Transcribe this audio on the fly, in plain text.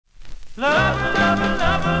Love, love,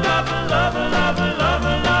 love, love, love, love, love,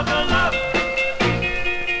 love, love.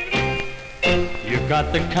 You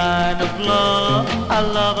got the kind of love I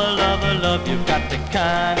love, love. You got the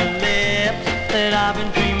kind of lips that I've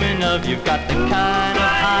been dreaming of. You got the kind of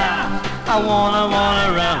eyes I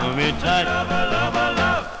wanna wrap me tight. Love, love,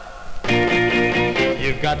 love.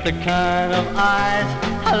 You got the kind of eyes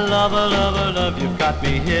I love, love. You got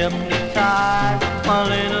me hypnotized, my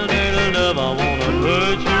little love. I wanna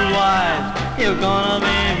put you wise. You're gonna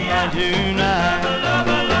be mine tonight. Love,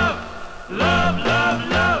 love, love, love,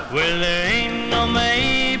 love. Well, there ain't no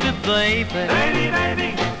maybe, baby.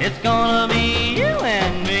 Baby, it's gonna be you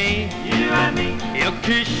and me. You and me. Your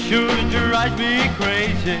kiss sure drives me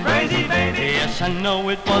crazy. Crazy, baby. Yes, I know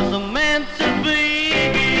it wasn't meant to be.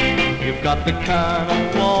 You've got the kind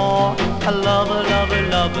of walk I love, love,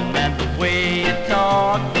 and the way you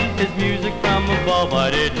talk is music from above.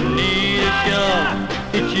 I didn't need a shove.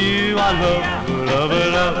 It's you I love, love,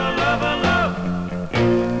 love, love, love.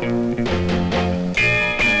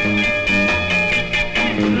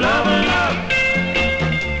 Love, love.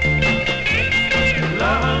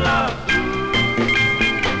 Love, love.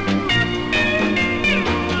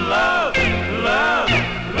 Love, love,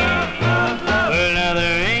 love, love, love. Well, now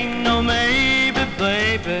there ain't no maybe,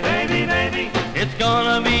 baby. Baby, it's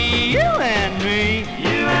gonna be you and me.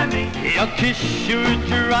 You and me. Your kiss sure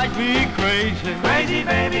drives me crazy. Crazy,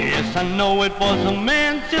 baby. Yes, I know it wasn't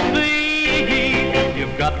meant to be.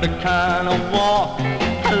 You've got the kind of walk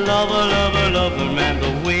I love, love, and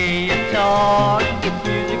the way you talk, it's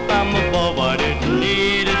music from above.